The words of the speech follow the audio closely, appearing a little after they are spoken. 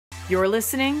You're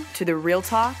listening to the Real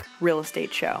Talk Real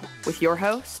Estate Show with your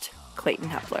host, Clayton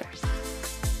Hepler.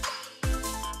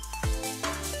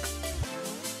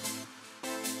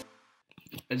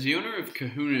 As the owner of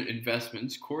Kahuna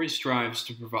Investments, Corey strives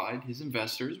to provide his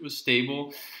investors with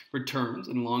stable returns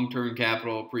and long-term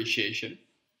capital appreciation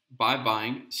by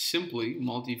buying simply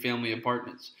multifamily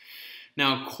apartments.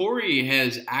 Now, Corey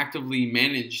has actively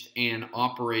managed and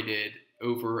operated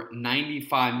over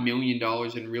 $95 million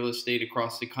in real estate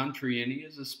across the country, and he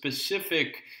has a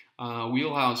specific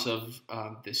wheelhouse of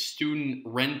the student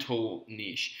rental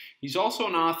niche. He's also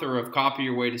an author of Copy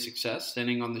Your Way to Success,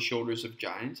 Standing on the Shoulders of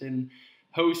Giants, and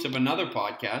host of another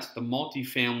podcast, the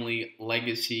Multifamily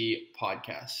Legacy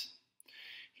Podcast.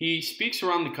 He speaks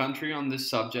around the country on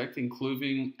this subject,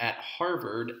 including at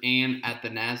Harvard and at the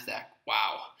NASDAQ.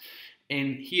 Wow.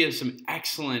 And he has some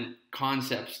excellent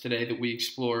concepts today that we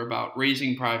explore about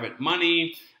raising private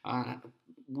money,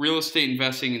 real estate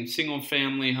investing in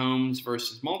single-family homes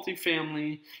versus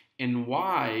multifamily, and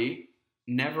why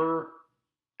never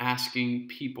asking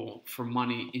people for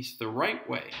money is the right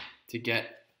way to get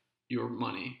your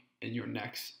money in your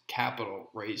next capital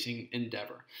raising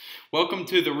endeavor. Welcome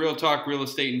to the Real Talk Real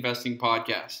Estate Investing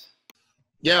Podcast.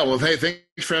 Yeah, well, hey, thanks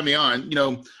for having me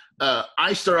on.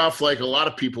 I start off like a lot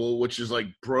of people, which is like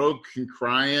broke and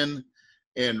crying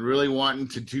and really wanting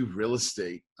to do real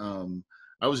estate.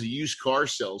 I was a used car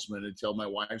salesman until my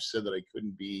wife said that I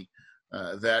couldn't be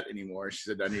that anymore. She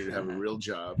said I needed to have a real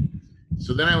job.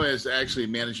 So then I was actually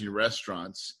managing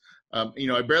restaurants. I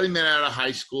barely made it out of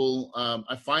high school.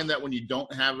 I find that when you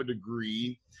don't have a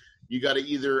degree, you got to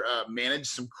either manage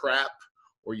some crap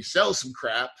or you sell some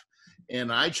crap. And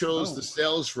I chose the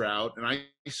sales route, and I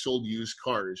sold used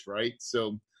cars, right?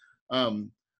 So, I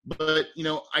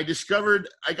discovered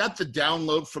I got the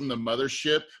download from the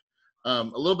mothership a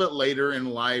little bit later in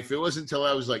life. It wasn't until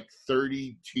I was like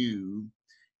 32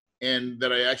 and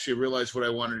that I actually realized what I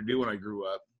wanted to do when I grew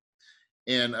up.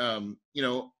 And,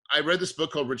 I read this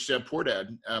book called Rich Dad, Poor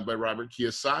Dad by Robert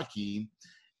Kiyosaki.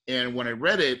 And when I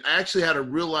read it, I actually had a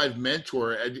real life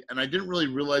mentor, and I didn't really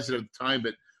realize it at the time,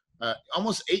 but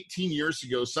almost 18 years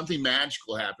ago, something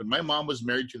magical happened. My mom was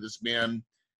married to this man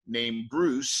named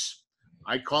Bruce.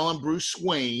 I call him Bruce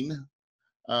Wayne.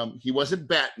 He wasn't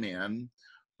Batman,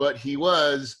 but he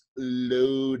was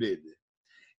loaded.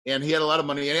 And he had a lot of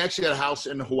money. And he actually had a house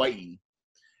in Hawaii.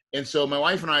 And so my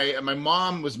wife and my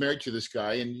mom was married to this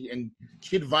guy, and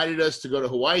he invited us to go to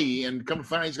Hawaii, and come to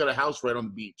find out he's got a house right on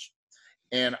the beach.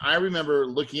 And I remember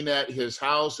looking at his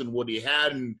house and what he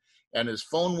had, and his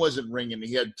phone wasn't ringing.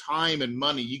 He had time and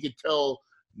money. You could tell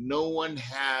no one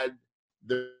had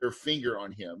their finger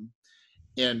on him.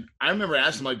 And I remember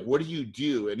asking him, like, what do you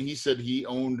do? And he said he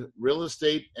owned real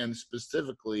estate and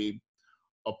specifically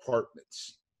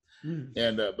apartments.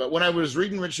 And but when I was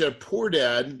reading Rich Dad Poor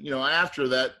Dad, after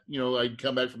that, I'd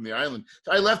come back from the island.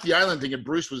 So I left the island thinking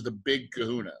Bruce was the big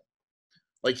kahuna.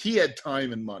 Like, he had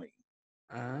time and money.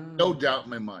 No doubt in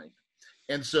my mind.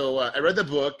 And so I read the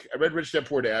book, I read Rich Dad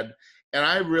Poor Dad, and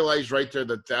I realized right there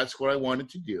that that's what I wanted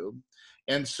to do.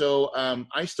 And so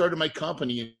I started my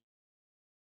company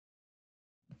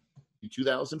in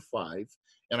 2005,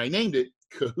 and I named it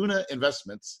Kahuna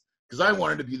Investments because I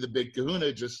wanted to be the big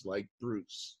kahuna just like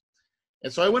Bruce.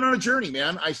 And so I went on a journey,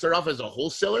 man. I started off as a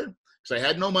wholesaler because I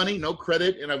had no money, no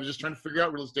credit, and I was just trying to figure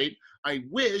out real estate. I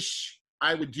wish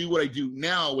I would do what I do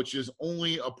now, which is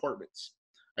only apartments.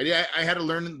 I had to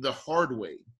learn the hard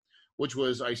way, which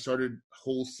was I started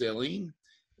wholesaling.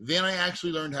 Then I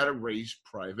actually learned how to raise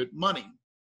private money.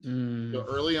 So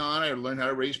early on, I learned how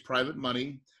to raise private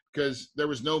money because there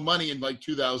was no money in like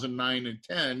 2009 and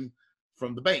 10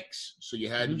 from the banks. So you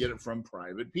had to get it from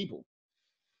private people.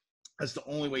 That's the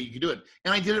only way you could do it.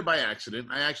 And I did it by accident.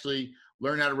 I actually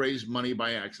learned how to raise money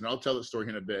by accident. I'll tell that story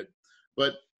in a bit.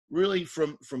 But really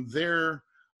from there,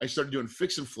 I started doing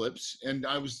fix and flips, and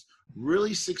I was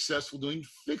really successful doing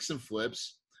fix and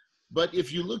flips. But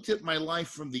if you looked at my life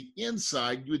from the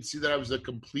inside, you would see that I was a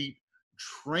complete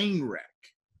train wreck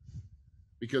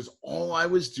because all I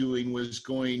was doing was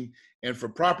going and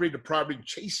from property to property,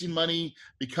 chasing money,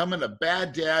 becoming a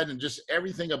bad dad, and just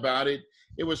everything about it.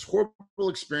 It was a horrible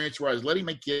experience where I was letting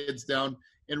my kids down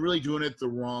and really doing it the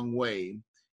wrong way.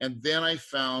 And then I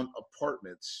found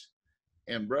apartments.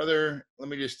 And brother, let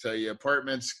me just tell you,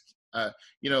 apartments,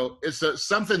 it's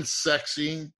something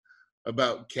sexy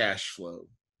about cash flow.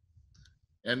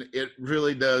 And it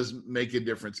really does make a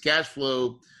difference. Cash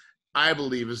flow, I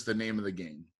believe, is the name of the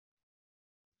game.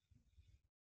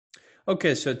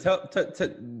 Okay, so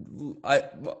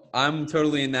I'm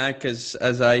totally in that because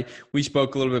we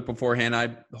spoke a little bit beforehand. I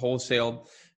wholesaled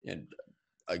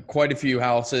quite a few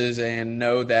houses and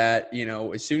know that,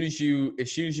 as soon as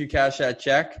you cash that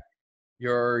check,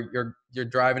 you're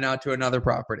driving out to another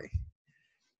property.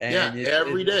 And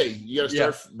every day you got to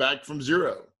start back from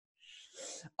zero.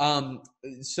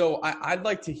 So I'd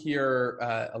like to hear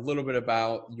a little bit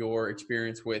about your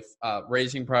experience with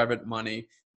raising private money,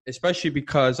 especially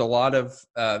because a lot of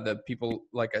the people,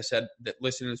 like I said, that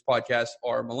listen to this podcast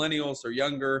are millennials. They're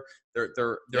younger. They're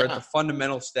at the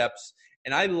fundamental steps.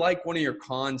 And I like one of your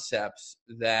concepts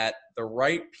that the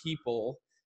right people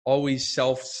always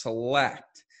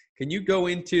self-select. Can you go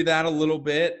into that a little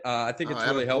bit? I think it's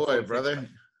really helpful. Boy, brother.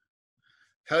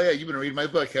 Hell yeah, you've been reading my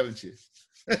book, haven't you?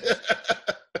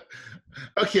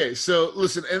 Okay, so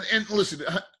listen, and listen,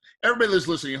 everybody that's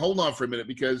listening, hold on for a minute,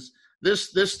 because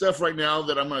this stuff right now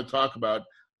that I'm going to talk about,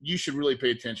 you should really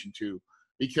pay attention to,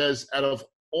 because out of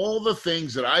all the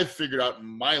things that I've figured out in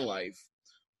my life,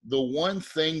 the one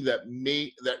thing that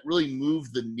really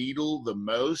moved the needle the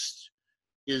most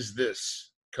is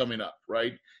this coming up,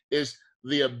 right? Is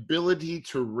the ability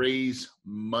to raise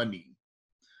money.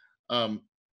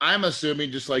 I'm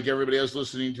assuming, just like everybody else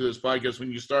listening to this podcast,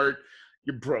 when you start,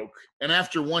 you're broke. And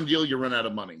after one deal, you run out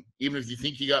of money. Even if you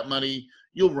think you got money,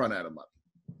 you'll run out of money.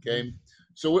 Okay?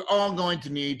 So we're all going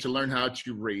to need to learn how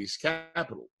to raise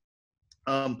capital.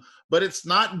 But it's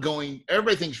not going,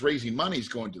 everybody thinks raising money is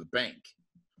going to the bank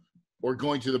or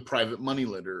going to the private money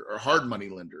lender or hard money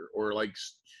lender or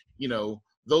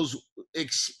those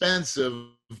expensive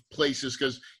places,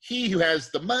 because he who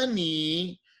has the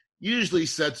money usually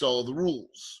sets all the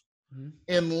rules,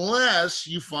 unless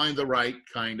you find the right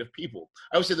kind of people.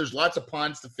 I would say there's lots of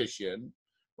ponds to fish in,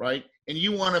 right? And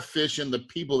you want to fish in the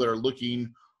people that are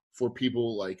looking for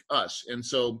people like us. And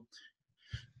so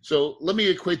let me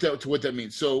equate that to what that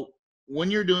means. So when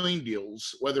you're doing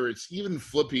deals, whether it's even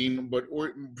flipping,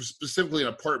 or specifically in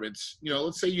apartments,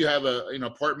 let's say you have an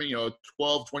apartment,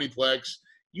 12, 20 plex,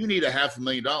 you need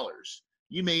 $500,000.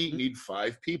 You may need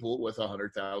 5 people with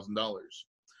 $100,000.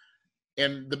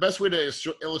 And the best way to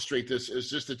illustrate this is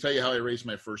just to tell you how I raised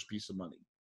my first piece of money,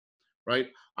 right?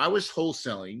 I was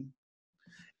wholesaling,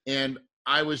 and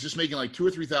I was just making like $2,000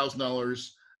 or $3,000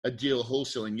 a deal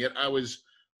wholesaling. Yet I was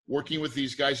working with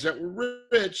these guys that were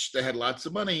rich, that had lots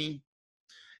of money,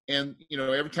 and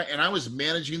every time, and I was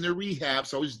managing their rehab,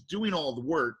 so I was doing all the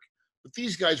work. But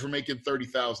these guys were making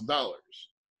 $30,000.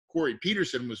 Corey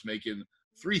Peterson was making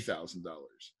 $3,000.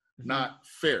 Not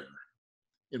fair,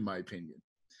 in my opinion.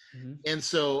 And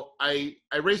so I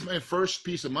raised my first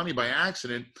piece of money by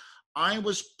accident. I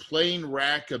was playing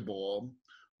racquetball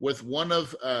with one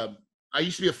of I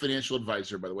used to be a financial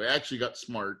advisor, by the way. I actually got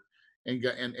smart and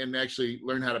actually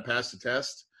learned how to pass the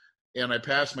test. And I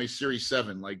passed my Series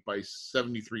 7, like by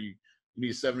 73. You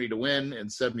need 70 to win, and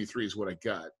 73 is what I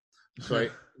got. So I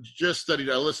just studied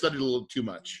a little too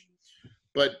much.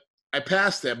 But I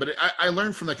passed that. But I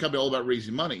learned from that company all about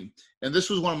raising money. And this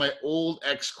was one of my old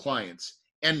ex-clients.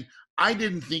 And I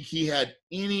didn't think he had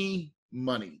any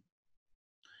money.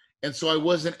 And so I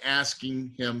wasn't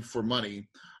asking him for money.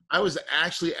 I was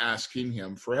actually asking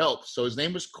him for help. So his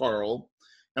name was Carl.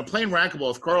 I'm playing racquetball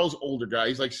with Carl's older guy.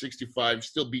 He's like 65,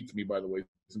 still beats me, by the way,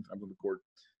 sometimes on the court.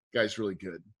 Guy's really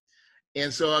good.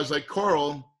 And so I was like,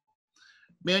 Carl,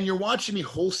 man, you're watching me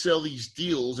wholesale these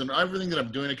deals and everything that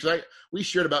I'm doing, because we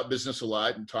shared about business a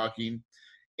lot and talking.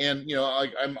 And,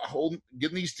 I'm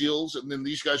getting these deals, and then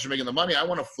these guys are making the money. I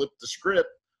want to flip the script.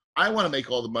 I want to make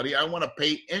all the money. I want to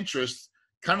pay interest,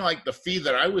 kind of like the fee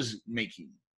that I was making.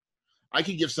 I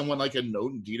could give someone like a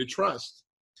note and deed of trust.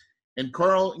 And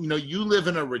Carl, you live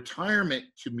in a retirement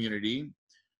community.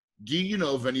 Do you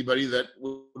know of anybody that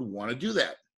would want to do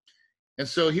that? And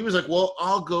so he was like, well,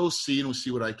 I'll go see and we'll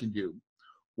see what I can do.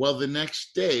 Well, the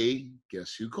next day,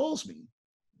 guess who calls me?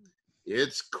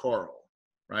 It's Carl,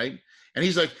 right? And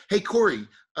he's like, hey, Corey,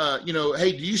 hey,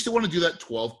 do you still want to do that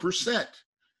 12%?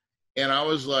 And I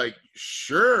was like,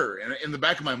 sure. And in the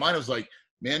back of my mind, I was like,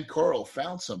 man, Carl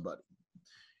found somebody.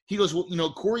 He goes,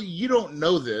 well, Corey, you don't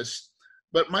know this,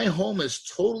 but my home is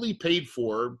totally paid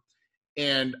for,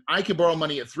 and I can borrow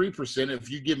money at 3%. If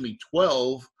you give me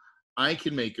 12, I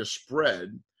can make a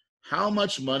spread. How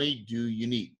much money do you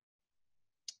need?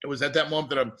 It was at that moment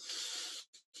that I'm,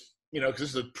 because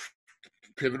this is a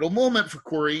pivotal moment for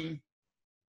Corey.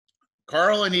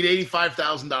 Carl, I need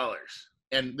 $85,000.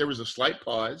 And there was a slight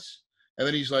pause. And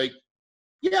then he's like,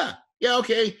 yeah,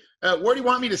 okay. Where do you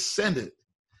want me to send it?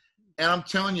 And I'm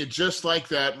telling you, just like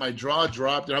that, my jaw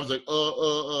dropped. And I was like,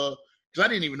 because I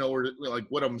didn't even know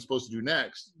what I'm supposed to do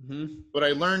next. But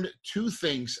I learned 2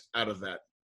 things out of that.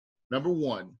 Number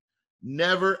 1,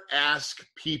 never ask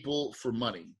people for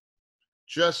money.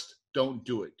 Just don't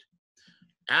do it.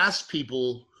 ask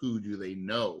people, who do they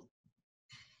know?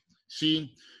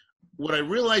 See, what I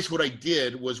realized what I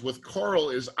did was with Carl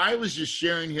is I was just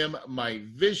sharing him my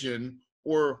vision,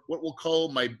 or what we'll call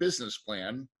my business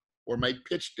plan, or my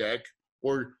pitch deck,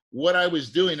 or what I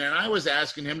was doing. And I was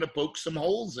asking him to poke some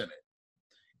holes in it.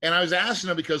 And I was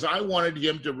asking him because I wanted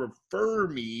him to refer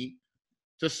me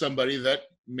to somebody that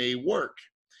may work.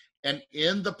 And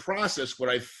in the process, what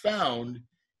I found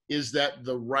is that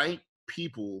the right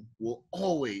people will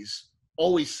always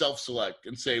self-select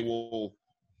and say, well,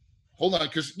 hold on,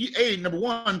 because number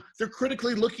one, they're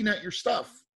critically looking at your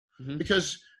stuff,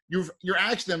 because you're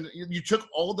asking them. You took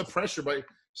all the pressure by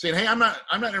saying, "Hey, I'm not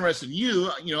interested in you.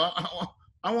 You know,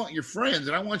 I want your friends,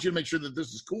 and I want you to make sure that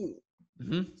this is cool."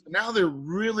 So now they're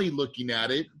really looking at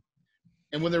it,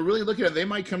 and when they're really looking at it, they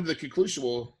might come to the conclusion,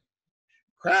 "Well,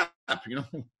 crap, you know,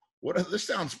 this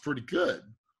sounds pretty good.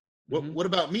 What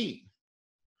about me?"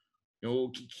 You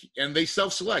know, and they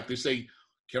self-select. They say,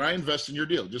 "Can I invest in your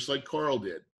deal?" Just like Carl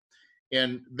did.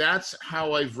 And that's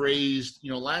how I've raised,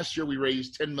 you know, last year we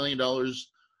raised $10 million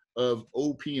of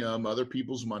OPM, other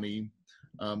people's money.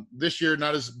 This year,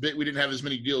 not as big, we didn't have as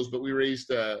many deals, but we raised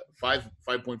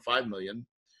 5.5 million.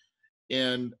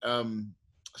 And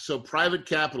so private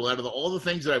capital, out of all the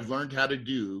things that I've learned how to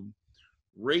do,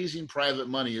 raising private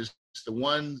money is the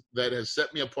one that has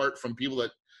set me apart from people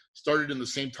that started in the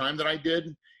same time that I did.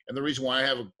 And the reason why I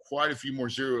have quite a few more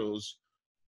zeros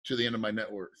to the end of my net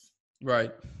worth.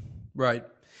 Right.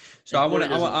 So and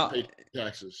I want to pay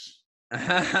taxes.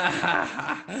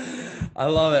 I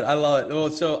love it.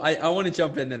 Well, so I want to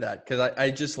jump into that because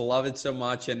I just love it so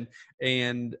much.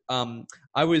 And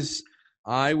I was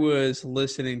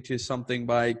listening to something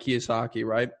by Kiyosaki,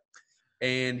 right?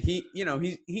 And he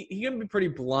can be pretty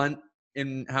blunt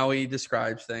in how he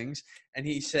describes things. And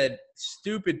he said,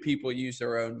 stupid people use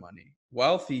their own money.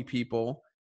 Wealthy people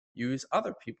use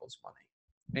other people's money.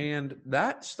 And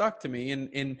that stuck to me.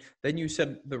 And then you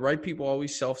said the right people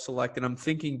always self-select. And I'm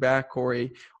thinking back,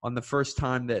 Corey, on the first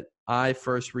time that I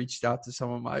first reached out to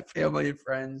some of my family and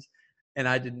friends, and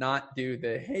I did not do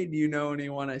the, hey, do you know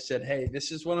anyone? I said, hey, this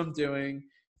is what I'm doing.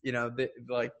 You know,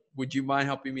 would you mind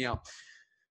helping me out?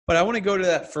 But I want to go to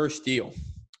that first deal.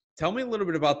 Tell me a little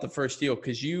bit about the first deal,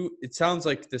 because it sounds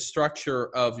like the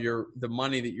structure of the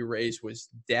money that you raised was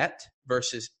debt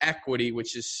versus equity,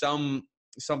 which is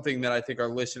something that I think our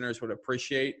listeners would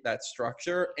appreciate, that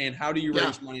structure. And how do you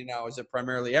raise money now? Is it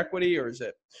primarily equity, or is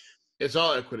it? It's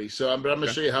all equity. So I'm going to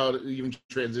show you how to even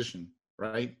transition,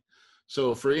 right?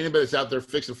 So for anybody that's out there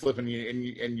fixing, flipping,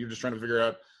 and you're just trying to figure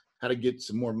out how to get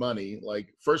some more money,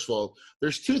 like, first of all,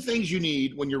 there's two things you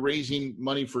need when you're raising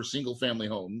money for single family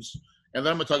homes. And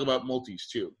then I'm going to talk about multis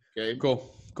too. Okay.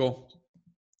 Cool.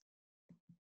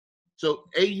 So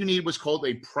you need what's called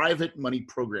a private money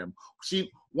program. See,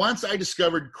 once I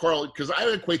discovered Carl, because I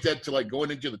equate that to like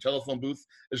going into the telephone booth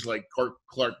as like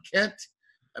Clark Kent.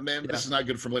 I mean, this is not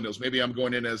good for millennials. Maybe I'm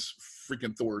going in as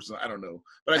freaking Thor. I don't know.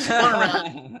 But I spun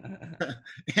around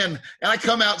and I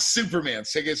come out Superman.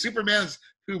 So again, Superman's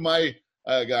who my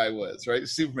guy was, right?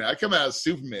 Superman. I come out as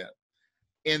Superman.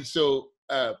 And so,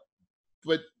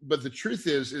 but the truth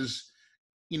is,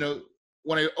 you know,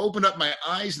 when I opened up my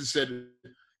eyes and said,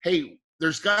 hey,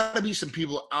 there's got to be some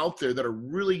people out there that are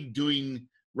really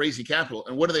raising capital.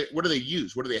 And what do they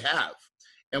use? What do they have?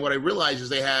 And what I realized is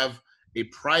they have a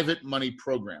private money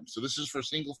program. So this is for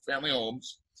single family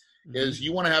homes. Is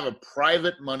you want to have a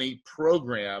private money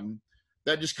program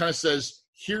that just kind of says,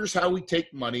 here's how we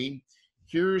take money.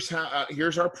 Here's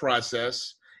our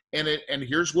process. And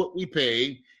here's what we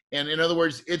pay. And in other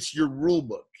words, it's your rule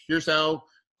book. Here's how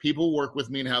people work with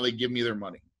me and how they give me their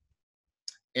money.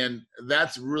 And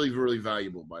that's really, really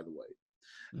valuable, by the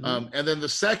way. And then the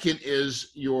second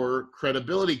is your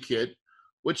credibility kit,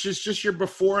 which is just your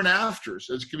before and afters.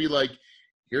 So it could be like,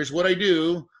 here's what I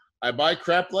do. I buy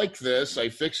crap like this. I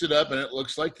fix it up and it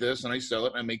looks like this, and I sell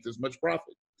it and I make this much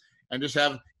profit. And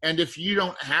if you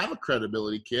don't have a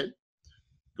credibility kit,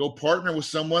 go partner with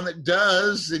someone that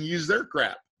does and use their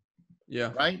crap.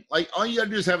 Yeah. Right? Like, all you got to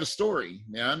do is have a story,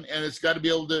 man. And it's got to be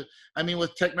able to, I mean,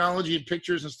 with technology and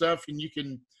pictures and stuff, and you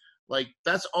can, like,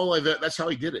 that's how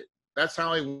I did it. That's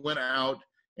how I went out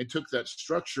and took that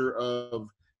structure of,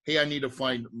 hey, I need to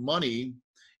find money.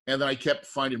 And then I kept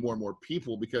finding more and more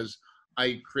people, because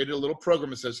I created a little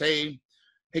program that says, hey,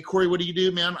 Corey, what do you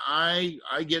do, man? I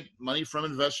get money from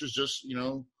investors just, you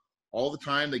know, all the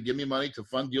time. They give me money to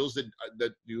fund deals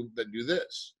that do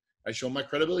this. I show them my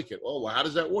credibility kit. Oh, well, how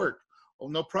does that work? Oh,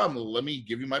 no problem. Well, let me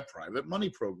give you my private money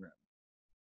program.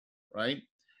 Right.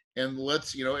 And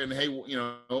let's, you know, and hey, you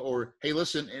know, or hey,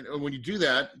 listen, and when you do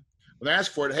that, when I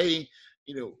ask for it, hey,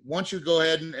 once you go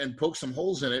ahead and poke some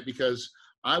holes in it, because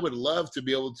I would love to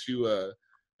be able to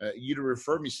you to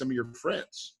refer me some of your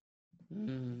friends.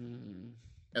 And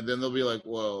then they'll be like,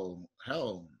 well,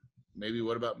 hell, maybe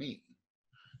what about me?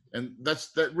 And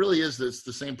that really is the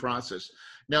same process.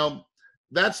 Now,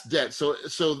 that's debt. So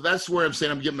that's where I'm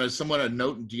saying I'm giving somewhat a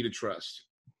note and deed of trust,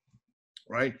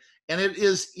 right? And it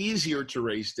is easier to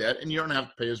raise debt, and you don't have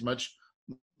to pay as much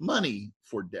money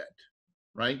for debt,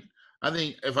 right? I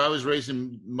think if I was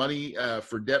raising money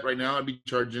for debt right now, I'd be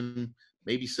charging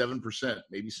maybe 7%,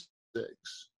 maybe 6%,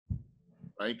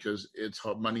 right? Because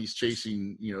money's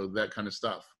chasing, that kind of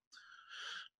stuff.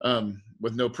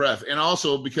 With no pref. And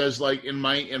also because like in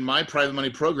my private money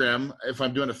program, if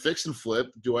I'm doing a fix and flip,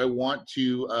 do I want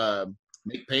to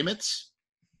make payments?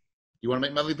 You want to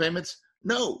make monthly payments?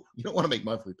 No, you don't want to make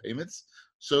monthly payments.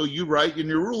 So you write in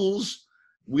your rules,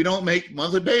 we don't make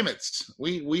monthly payments.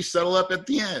 We settle up at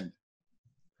the end.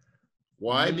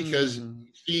 Why? Because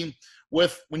see,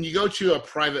 when you go to a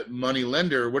private money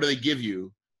lender, what do they give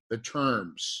you? The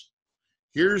terms.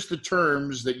 Here's the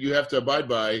terms that you have to abide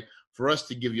by for us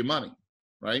to give you money,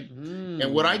 right?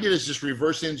 And what I did is just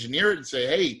reverse engineer it and say,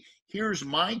 hey, here's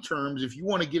my terms if you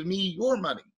want to give me your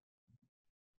money.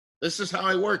 This is how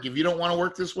I work. If you don't want to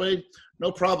work this way,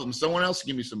 no problem. Someone else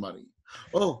give me some money.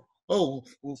 Oh, well,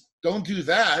 don't do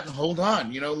that. Hold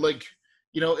on.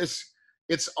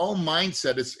 It's all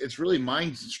mindset. It's really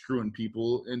mind screwing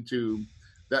people into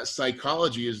that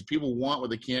psychology is people want what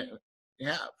they can't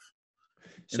have.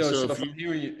 So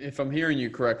if I'm hearing you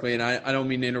correctly, and I don't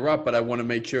mean to interrupt, but I want to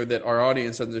make sure that our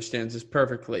audience understands this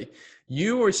perfectly.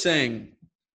 You are saying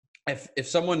if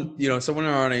someone, someone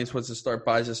in our audience wants to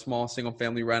buys a small single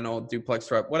family rental,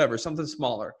 duplex, whatever, something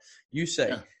smaller, you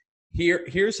say,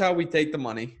 here's how we take the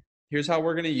money. Here's how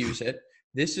we're going to use it.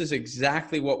 This is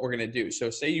exactly what we're going to do. So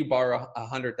say you borrow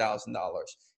 $100,000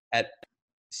 at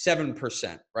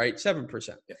 7%, right?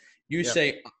 7%. Yeah. You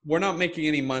say, we're not making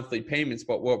any monthly payments,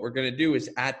 but what we're going to do is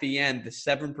at the end, the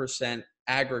 7%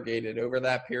 aggregated over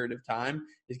that period of time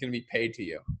is going to be paid to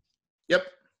you. Yep.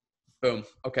 Boom.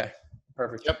 Okay.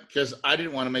 Perfect. Yep. Because I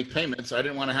didn't want to make payments. I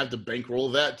didn't want to have to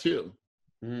bankroll that too.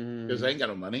 Because I ain't got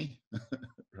no money.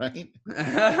 Right?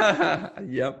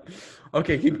 Yep.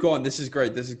 Okay. Keep going. This is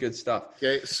great. This is good stuff.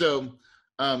 Okay. So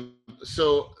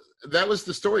that was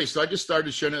the story. So I just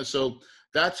started showing it. So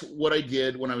that's what I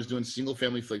did when I was doing single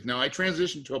family flips. Now I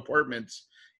transitioned to apartments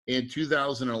in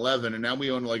 2011, and now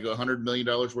we own like $100 million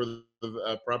worth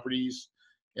of properties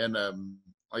and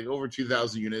like over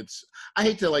 2,000 units. I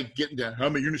hate to like get into how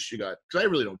many units you got because I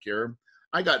really don't care.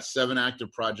 I got 7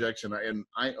 active projects, and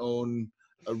I own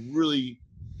a really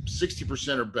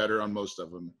 60% or better on most of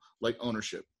them, like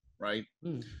ownership, right?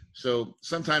 So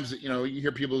sometimes you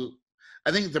hear people.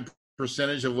 I think the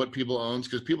percentage of what people owns,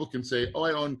 because people can say, oh,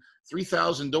 I own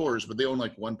 3,000 doors, but they own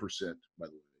like 1%, by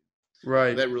the way.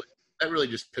 Right. That really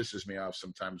just pisses me off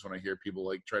sometimes when I hear people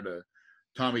like try to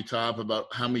Tommy top about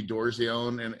how many doors they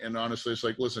own. And honestly, it's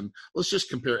like, listen, let's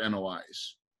just compare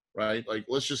NOIs, right? Like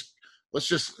let's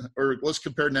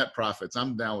compare net profits.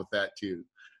 I'm down with that too,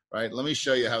 right? Let me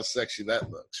show you how sexy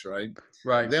that looks, right?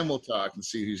 Right. Then we'll talk and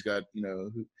see who's got,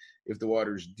 if the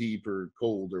water's deep or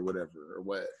cold or whatever, or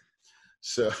wet.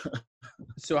 So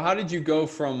how did you go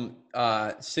from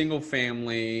single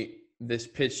family, this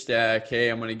pitch deck, hey,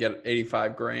 I'm going to get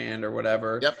 85 grand or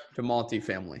whatever, to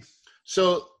multifamily?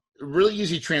 So a really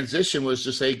easy transition was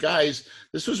to say, guys,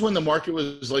 this was when the market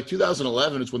was like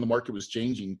 2011 is when the market was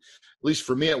changing. At least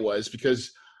for me it was,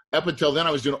 because up until then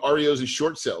I was doing REOs and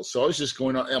short sales. So I was just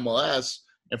going on MLS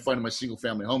and finding my single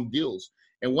family home deals.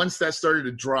 And once that started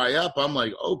to dry up, I'm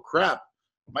like, oh crap,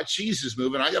 my cheese is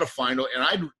moving. I got to find it.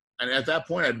 And at that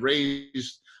point, I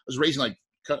was raising like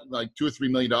 $2 or $3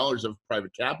 million of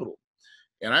private capital.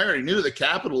 And I already knew the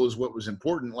capital is what was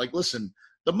important. Like, listen,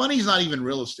 the money's not even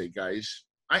real estate, guys.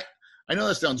 I know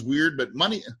that sounds weird, but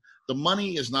the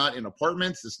money is not in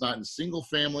apartments. It's not in single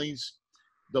families.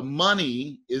 The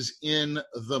money is in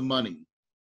the money.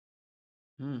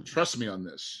 Trust me on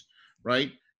this,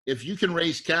 right? If you can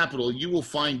raise capital, you will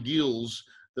find deals.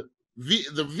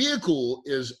 The vehicle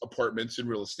is apartments and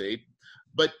real estate,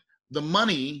 but the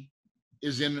money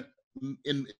is in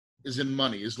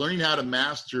money. Is learning how to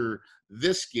master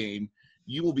this game.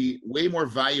 You will be way more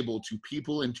valuable to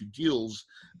people and to deals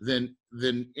than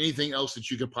anything else that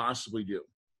you could possibly do.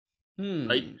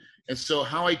 Right? And so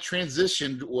how I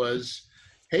transitioned was,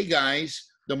 hey guys,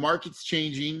 the market's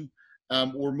changing.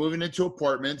 We're moving into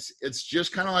apartments. It's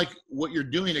just kind of like what you're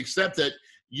doing, except that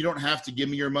you don't have to give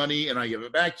me your money and I give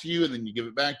it back to you, and then you give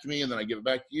it back to me, and then I give it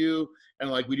back to you.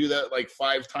 And like we do that like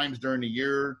 5 times during the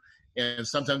year. And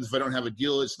sometimes if I don't have a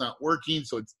deal, it's not working.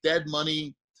 So it's dead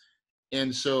money.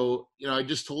 And so, I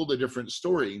just told a different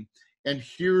story. And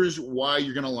here's why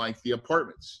you're going to like the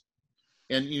apartments.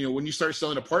 And, when you start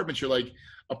selling apartments,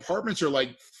 apartments are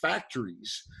like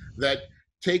factories that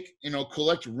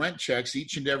collect rent checks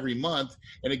each and every month,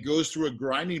 and it goes through a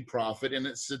grinding profit, and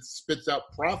it spits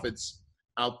out profits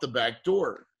out the back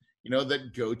door,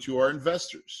 that go to our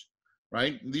investors,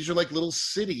 right? These are like little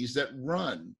cities that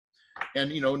run,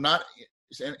 and,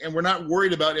 and we're not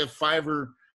worried about if 5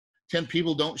 or 10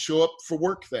 people don't show up for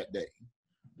work that day,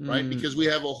 right? Because we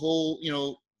have a whole,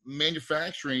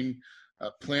 manufacturing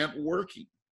plant working.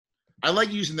 I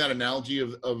like using that analogy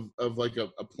of like a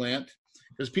plant,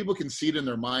 because people can see it in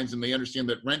their minds and they understand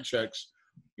that rent checks,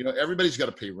 everybody's got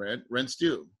to pay rent. Rent's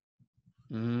due.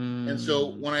 And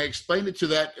so when I explained it to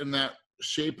that in that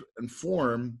shape and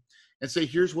form and say,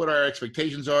 here's what our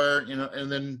expectations are,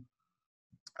 and then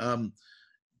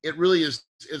it really is,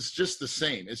 it's just the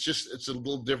same. It's a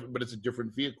little different, but it's a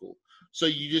different vehicle. So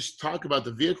you just talk about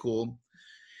the vehicle.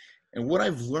 And what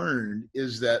I've learned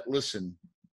is that, listen,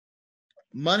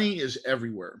 money is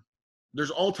everywhere.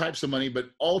 There's all types of money, but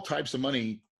all types of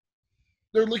money,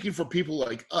 they're looking for people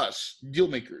like us, deal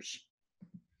makers.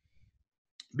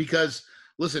 Because,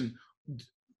 listen,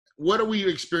 what are we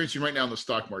experiencing right now in the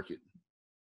stock market?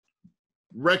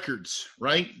 Records,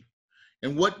 right?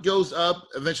 And what goes up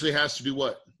eventually has to do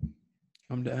what?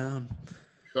 Come down.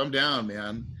 Come down,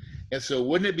 man. And so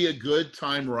wouldn't it be a good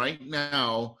time right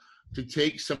now to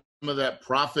take some of that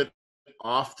profit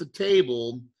off the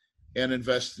table and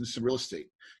invest in some real estate?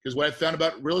 Because what I found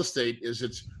about real estate is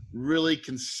it's really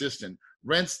consistent.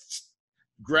 Rents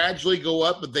gradually go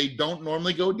up, but they don't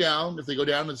normally go down. If they go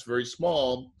down, it's very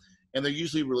small, and they're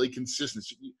usually really consistent.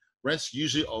 Rents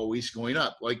usually always going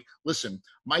up. Like, listen,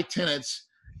 my tenants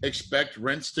expect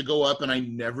rents to go up, and I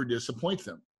never disappoint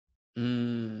them.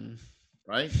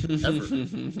 Right? Ever.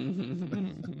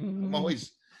 I'm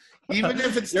always, even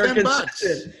if it's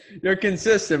 $10. You're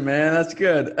consistent, man. That's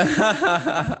good.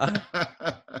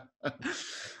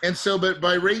 And so, but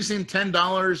by raising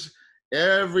 $10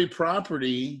 every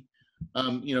property,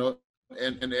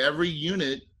 and every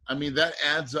unit, I mean, that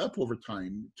adds up over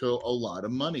time to a lot of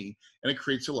money, and it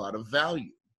creates a lot of value.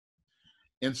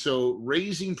 And so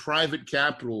raising private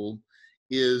capital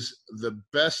is the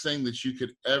best thing that you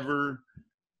could ever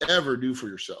do for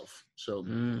yourself. So,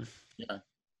 yeah.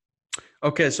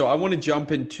 Okay, so I want to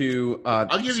jump into.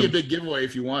 I'll give you a big giveaway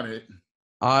if you want it.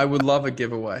 I would love a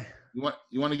giveaway. You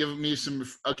want to give me some?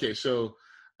 Okay, so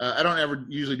I don't ever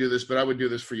usually do this, but I would do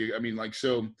this for you. I mean, I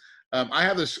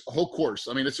have this whole course.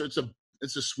 I mean, it's a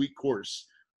sweet course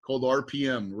called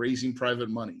RPM, Raising Private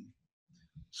Money.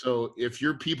 So if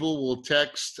your people will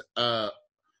text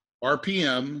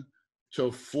RPM to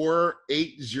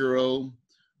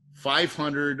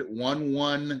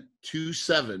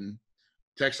 480-500-1127,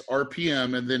 text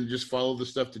RPM, and then just follow the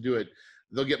stuff to do it,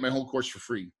 they'll get my whole course for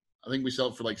free. I think we sell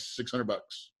it for like $600.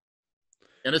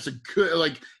 And it's a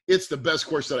good, it's the best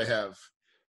course that I have.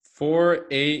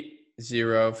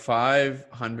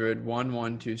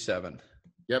 480-500-1127.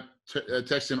 Yep.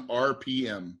 Text in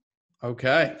RPM.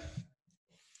 Okay.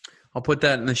 I'll put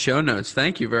that in the show notes.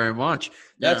 Thank you very much.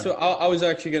 That's what I was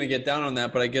actually going to get down on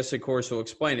that, but I guess the course will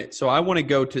explain it. So I want to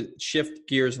go to shift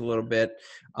gears a little bit.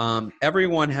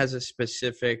 Everyone has a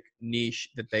specific niche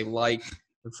that they like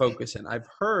to focus in. I've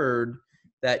heard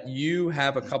that you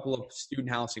have a couple of student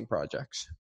housing projects.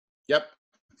 Yep.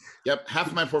 Half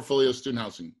of my portfolio is student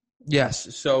housing.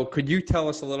 Yes. So could you tell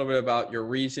us a little bit about your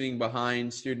reasoning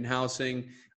behind student housing,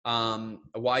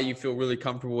 why you feel really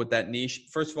comfortable with that niche?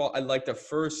 First of all, I'd like to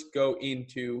first go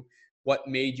into what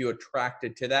made you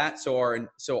attracted to that. So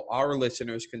our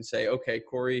listeners can say, okay,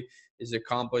 Corey is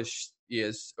accomplished. He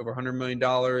has over $100 million.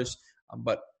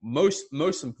 But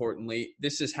most importantly,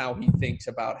 this is how he thinks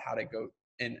about how to go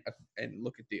and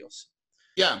look at deals.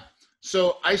 Yeah.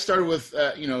 So I started with,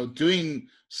 doing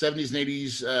 70s and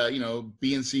 80s,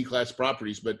 B and C class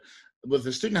properties. But with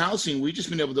the student housing, we've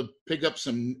just been able to pick up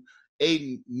some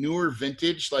newer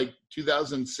vintage, like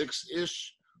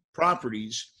 2006-ish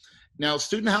properties. Now,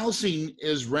 student housing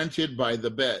is rented by the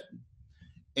bed.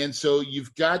 And so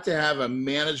you've got to have a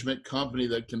management company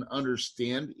that can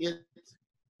understand it,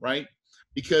 right?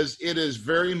 Because it is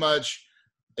very much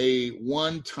a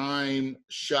one-time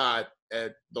shot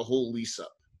at the whole lease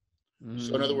up.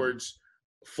 So in other words,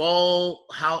 fall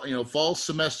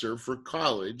semester for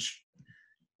college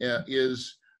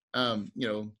is,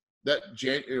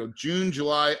 June,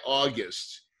 July,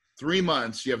 August, 3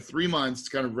 months. You have 3 months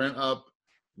to kind of rent up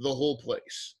the whole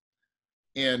place.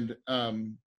 And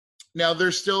now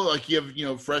there's still you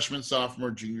have, freshmen, sophomore,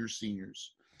 juniors,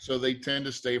 seniors. So they tend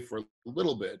to stay for a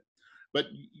little bit. But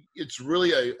it's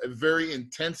really a very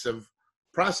intensive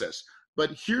process.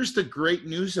 But here's the great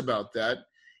news about that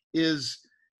is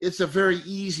it's a very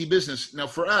easy business. Now,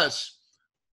 for us,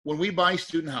 when we buy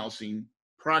student housing,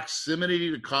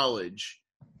 proximity to college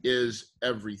is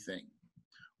everything.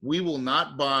 We will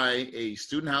not buy a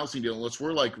student housing deal unless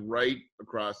we're like right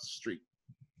across the street.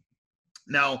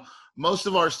 Now, most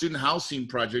of our student housing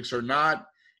projects are not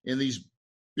in these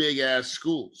big ass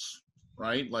schools,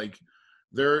 right? Like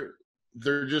they're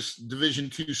just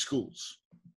Division II schools.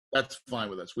 That's fine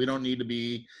with us. We don't need to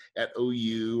be at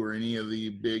OU or any of the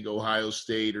big Ohio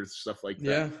State or stuff like that.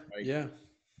 Yeah, right? yeah.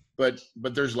 But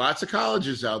there's lots of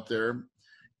colleges out there,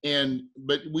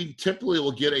 but we typically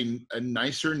will get a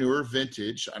nicer, newer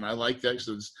vintage, and I like that because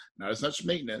it's not as much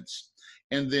maintenance.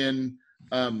 And then,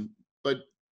 but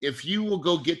if you will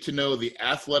go get to know the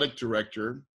athletic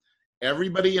director,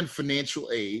 everybody in financial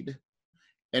aid,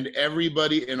 and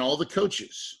everybody and all the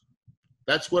coaches,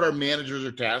 that's what our managers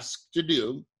are tasked to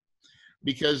do,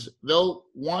 because they'll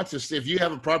want to see if you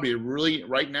have a property really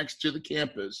right next to the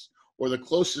campus or the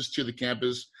closest to the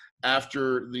campus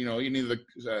after any of the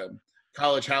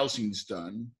college housing's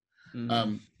done.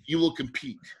 You will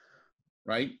compete,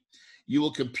 right? You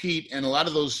will compete, and a lot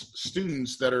of those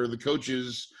students that are the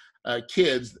coaches'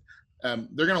 kids,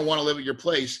 they're going to want to live at your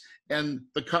place. And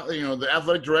the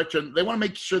athletic director, they want to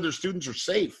make sure their students are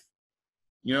safe.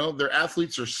 Their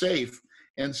athletes are safe.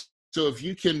 And so if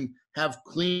you can have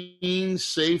clean,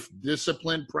 safe,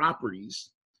 disciplined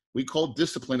properties, we call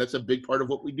discipline, that's a big part of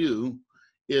what we do,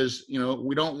 is,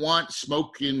 we don't want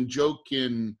smoke and joke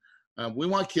and we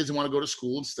want kids that want to go to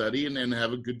school and study and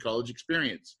have a good college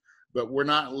experience. But we're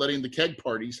not letting the keg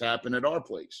parties happen at our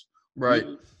place. Right.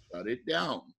 We shut it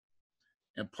down.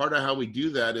 And part of how we do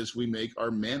that is we make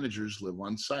our managers live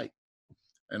on site,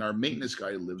 and our maintenance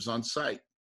guy lives on site,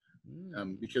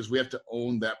 because we have to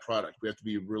own that product. We have to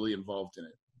be really involved in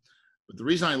it. But the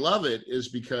reason I love it is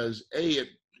because it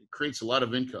creates a lot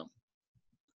of income,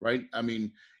 right? I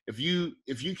mean, if you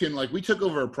can, like, we took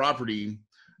over a property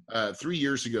 3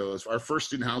 years ago. Our first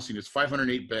student housing is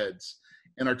 508 beds,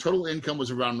 and our total income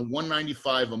was around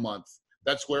 $195 a month.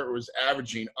 That's where it was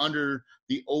averaging under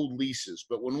the old leases.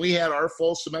 But when we had our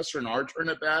fall semester and our turn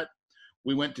at bat,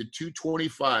 we went to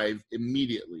 $225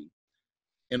 immediately.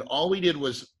 And all we did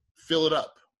was fill it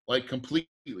up, like,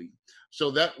 completely.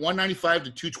 So that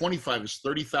 $195 to $225 is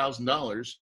 $30,000.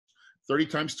 30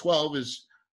 times 12 is,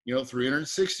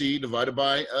 360 divided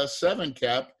by a 7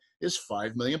 cap is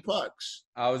 $5 million.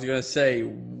 I was going to say,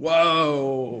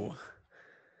 whoa.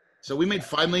 So we made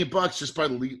 $5 million just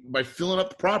by filling up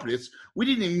the property. We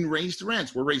didn't even raise the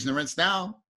rents. We're raising the rents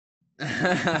now. But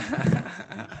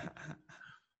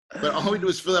all we do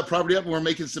is fill that property up, and we're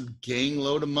making some gang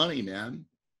load of money, man.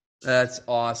 That's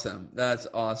awesome. That's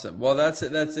awesome. Well, that's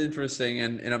interesting,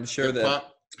 and I'm sure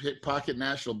hit Pocket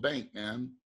National Bank,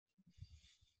 man.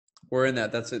 We're in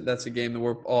that. That's a game that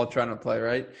we're all trying to play,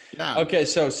 right? Yeah. Okay,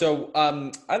 so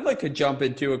I'd like to jump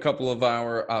into a couple of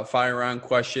our fire round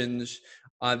questions.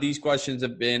 These questions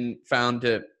have been found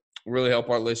to really help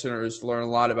our listeners learn a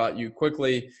lot about you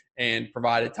quickly and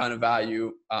provide a ton of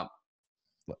value.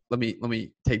 Let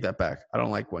me take that back. I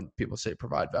don't like when people say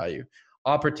provide value.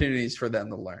 Opportunities for them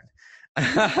to learn.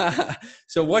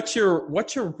 So what's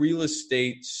your real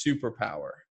estate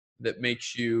superpower that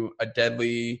makes you a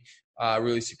deadly,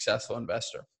 really successful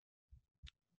investor?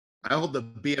 I hold the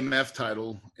BMF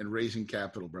title in raising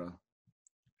capital, bro.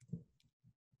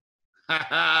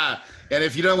 And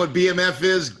if you know what BMF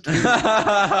is,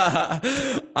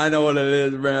 I know what it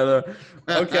is, brother.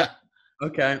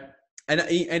 Okay.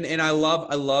 And I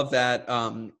love that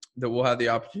that we'll have the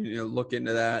opportunity to look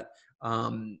into that.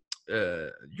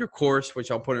 Your course,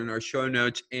 which I'll put in our show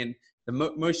notes, and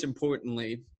most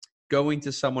importantly, going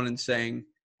to someone and saying,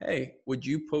 "Hey, would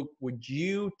you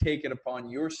take it upon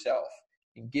yourself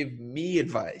and give me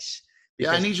advice?"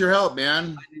 Because I need your help, man.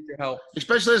 I need your help.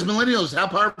 Especially as millennials, how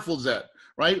powerful is that,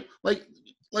 right? Like,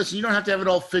 listen, you don't have to have it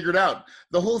all figured out.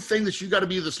 The whole thing that you got to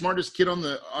be the smartest kid on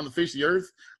the face of the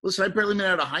earth. Listen, I barely made it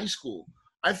out of high school.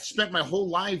 I've spent my whole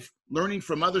life learning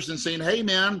from others and saying, "Hey,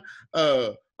 man,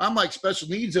 I'm like special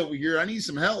needs over here. I need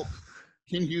some help.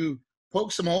 Can you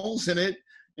poke some holes in it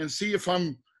and see if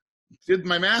did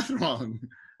my math wrong?"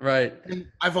 Right.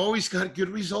 And I've always got good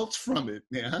results from it,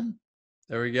 man.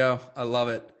 There we go. I love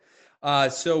it.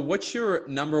 So what's your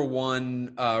number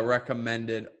one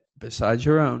recommended, besides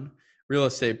your own, real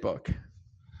estate book?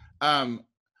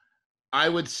 I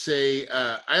would say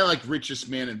I like Richest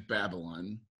Man in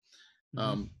Babylon.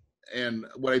 And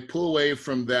what I pull away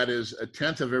from that is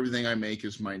 1/10 of everything I make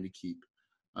is mine to keep.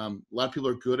 A lot of people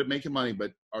are good at making money,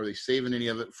 but are they saving any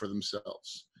of it for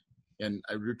themselves? And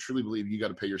I truly believe you got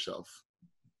to pay yourself.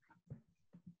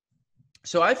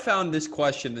 So I found this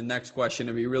question, the next question,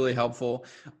 to be really helpful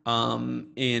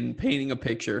in painting a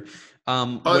picture.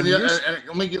 Let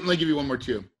me give you one more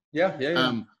too.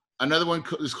 Yeah. Another one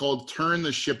is called "Turn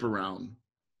the Ship Around."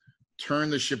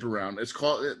 Turn the ship around. It's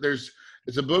called.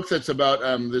 It's a book that's about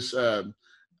this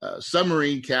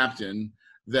submarine captain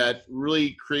that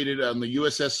really created the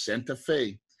USS Santa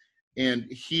Fe, and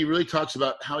he really talks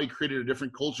about how he created a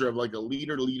different culture of like a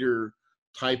leader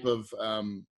type of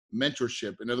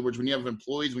mentorship. In other words, when you have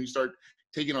employees, when you start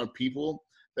taking on people,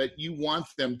 that you want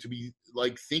them to be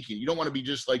like thinking. You don't want to be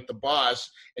just like the boss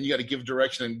and you got to give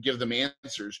direction and give them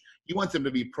answers. You want them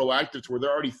to be proactive to where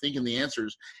they're already thinking the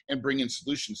answers and bringing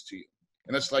solutions to you.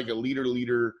 And that's like a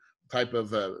leader type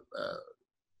of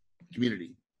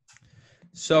community.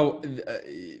 So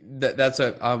that's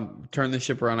a turn the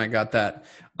ship around. I got that.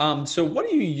 So what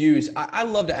do you use? I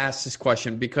love to ask this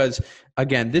question because,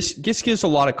 again, this gives a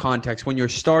lot of context. When you're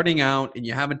starting out and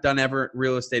you haven't done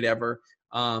real estate ever,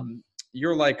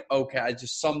 you're like, okay, I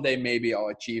just someday maybe I'll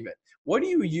achieve it. What do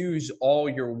you use all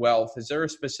your wealth? Is there a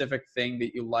specific thing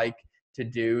that you like to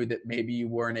do that maybe you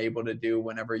weren't able to do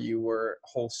whenever you were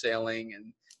wholesaling,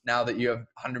 and now that you have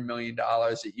 $100 million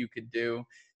that you could do?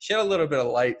 Shed a little bit of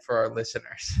light for our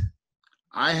listeners.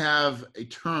 I have a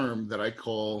term that I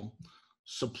call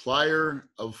supplier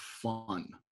of fun.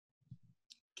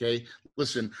 Okay,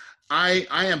 listen, I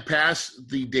am past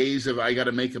the days of I got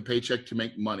to make a paycheck to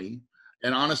make money.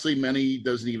 And honestly, money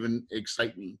doesn't even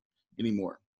excite me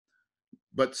anymore.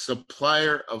 But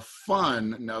supplier of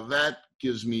fun, now that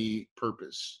gives me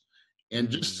purpose.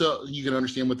 And just so you can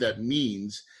understand what that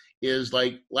means is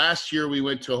like last year we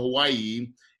went to Hawaii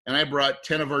and I brought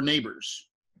 10 of our neighbors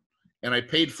and I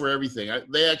paid for everything.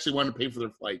 They actually wanted to pay for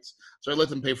their flights. So I let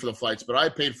them pay for the flights, but I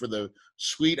paid for the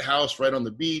sweet house right on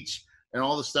the beach and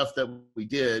all the stuff that we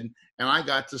did. And I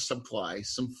got to supply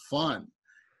some fun.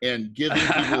 And giving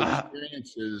people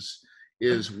experiences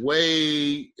is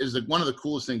one of the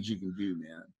coolest things you can do,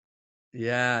 man.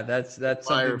 Yeah, that's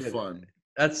Fire fun.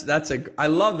 I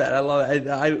love that. I love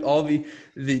it. All the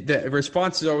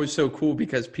response is always so cool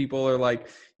because people are like,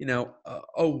 let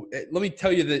me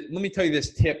tell you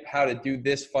this tip how to do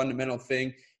this fundamental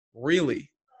thing.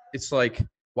 Really, it's like,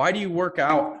 why do you work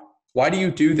out? Why do you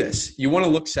do this? You want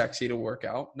to look sexy to work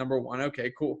out. Number one,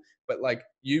 okay, cool. But like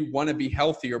you want to be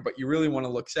healthier, but you really want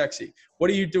to look sexy. What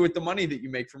do you do with the money that you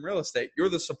make from real estate? You're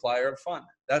the supplier of fun.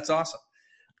 That's awesome.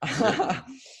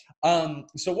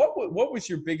 So what was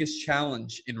your biggest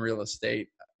challenge in real estate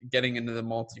getting into the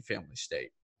multifamily state?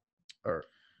 Or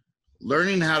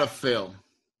learning how to fail.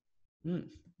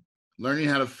 Learning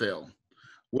how to fail.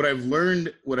 What I've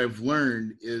learned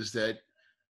is that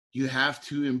you have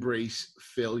to embrace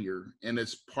failure, and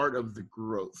it's part of the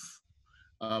growth.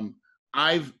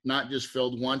 I've not just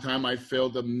failed one time, I've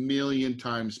failed a million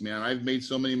times, man. I've made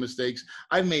so many mistakes.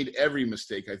 I've made every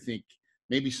mistake, I think,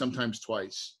 maybe sometimes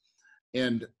twice.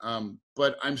 And,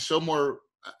 but I'm so more,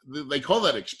 they call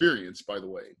that experience, by the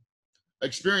way.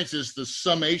 Experience is the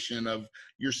summation of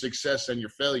your success and your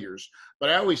failures. But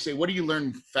I always say, what do you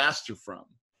learn faster from?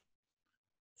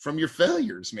 From your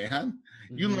failures, man.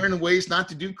 Mm-hmm. You learn ways not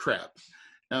to do crap.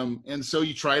 And so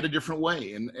you try it a different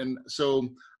way. And so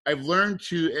I've learned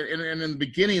to, and in the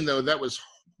beginning though, that was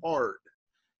hard.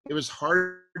 It was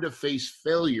hard to face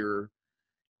failure.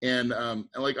 And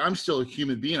like, I'm still a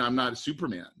human being. I'm not a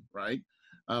Superman. Right.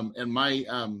 And my,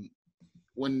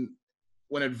 when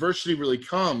adversity really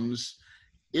comes,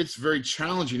 it's very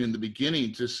challenging in the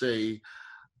beginning to say,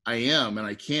 I am, and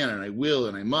I can, and I will,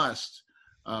 and I must.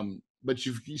 But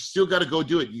you still got to go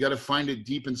do it. You got to find it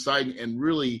deep inside and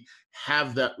really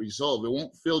have that resolve. It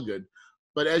won't feel good.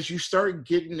 But as you start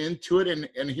getting into it,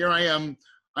 and here I am,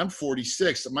 I'm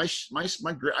 46.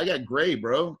 I got gray,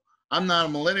 bro. I'm not a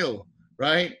millennial,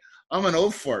 right? I'm an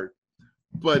old fart.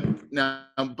 But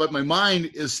my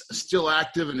mind is still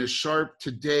active and is sharp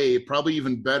today, probably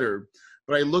even better.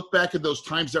 But I look back at those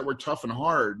times that were tough and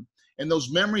hard, and those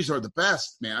memories are the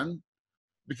best, man,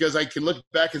 because I can look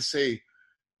back and say,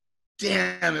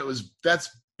 damn, that's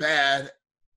bad.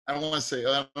 I don't want to say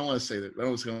that. I don't want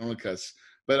to cuss.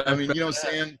 But I mean, you know what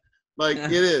I'm saying? Like,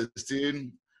 it is,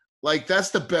 dude. Like,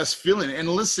 that's the best feeling. And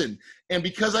listen, and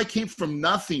because I came from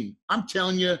nothing, I'm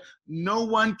telling you, no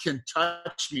one can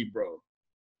touch me, bro.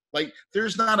 Like,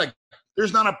 there's not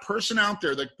a person out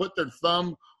there that put their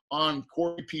thumb on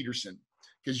Corey Peterson,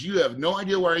 because you have no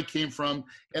idea where I came from.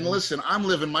 And listen, I'm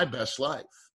living my best life.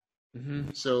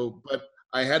 Mm-hmm. So, but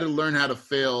I had to learn how to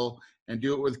fail and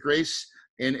do it with grace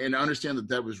and understand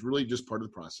that was really just part of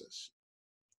the process.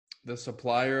 The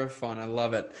supplier of fun. I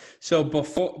love it. So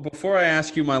before I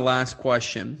ask you my last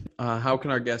question, how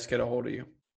can our guests get a hold of you?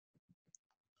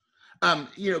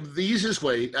 The easiest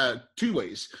way, two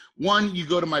ways. One, you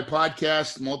go to my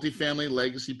podcast, Multifamily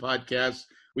Legacy Podcast.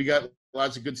 We got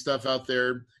lots of good stuff out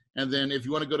there. And then if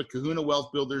you want to go to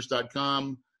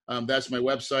kahunawealthbuilders.com, that's my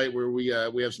website where we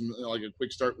have some like a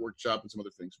quick start workshop and some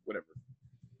other things, whatever.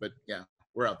 But yeah,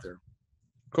 we're out there.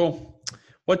 Cool.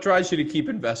 What drives you to keep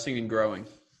investing and growing?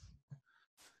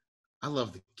 I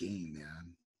love the game,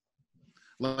 man.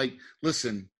 Like,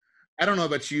 listen, I don't know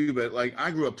about you, but like I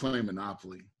grew up playing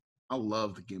Monopoly. I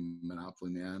love the game of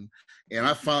Monopoly, man. And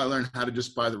I finally learned how to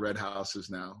just buy the red houses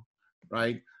now,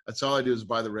 right? That's all I do is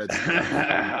buy the red.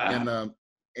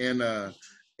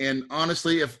 And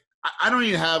honestly, if I don't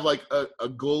even have like a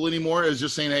goal anymore, it's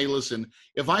just saying, hey, listen,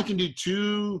 if I can do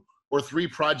 2 or 3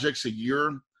 projects a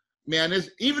year, man,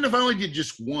 even if I only did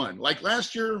just one, like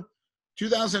last year,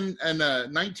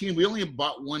 2019, we only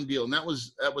bought one deal, and that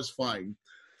was fine.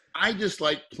 I just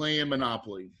like playing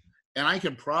Monopoly, and I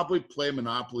can probably play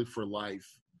Monopoly for life.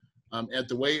 At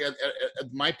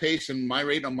my pace and my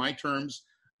rate on my terms,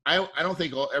 I don't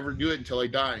think I'll ever do it until I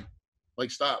die. Like,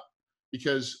 stop,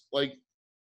 because like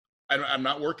I'm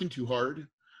not working too hard,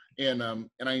 and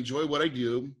I enjoy what I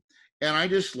do, and I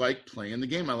just like playing the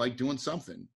game. I like doing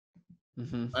something,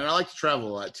 and I like to travel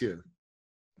a lot too.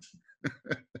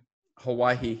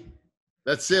 Hawaii.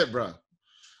 That's it, bro.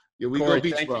 Yeah, we Corey,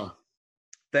 go beach, bro.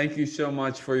 Thank you so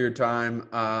much for your time.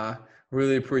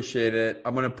 Really appreciate it.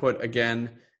 I'm going to put, again,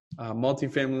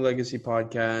 Multifamily Legacy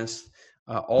Podcast,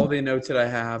 all the notes that I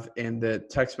have, and the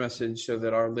text message so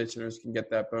that our listeners can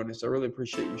get that bonus. I really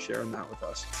appreciate you sharing that with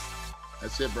us.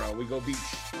 That's it, bro. We go beach.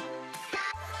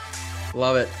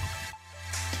 Love it.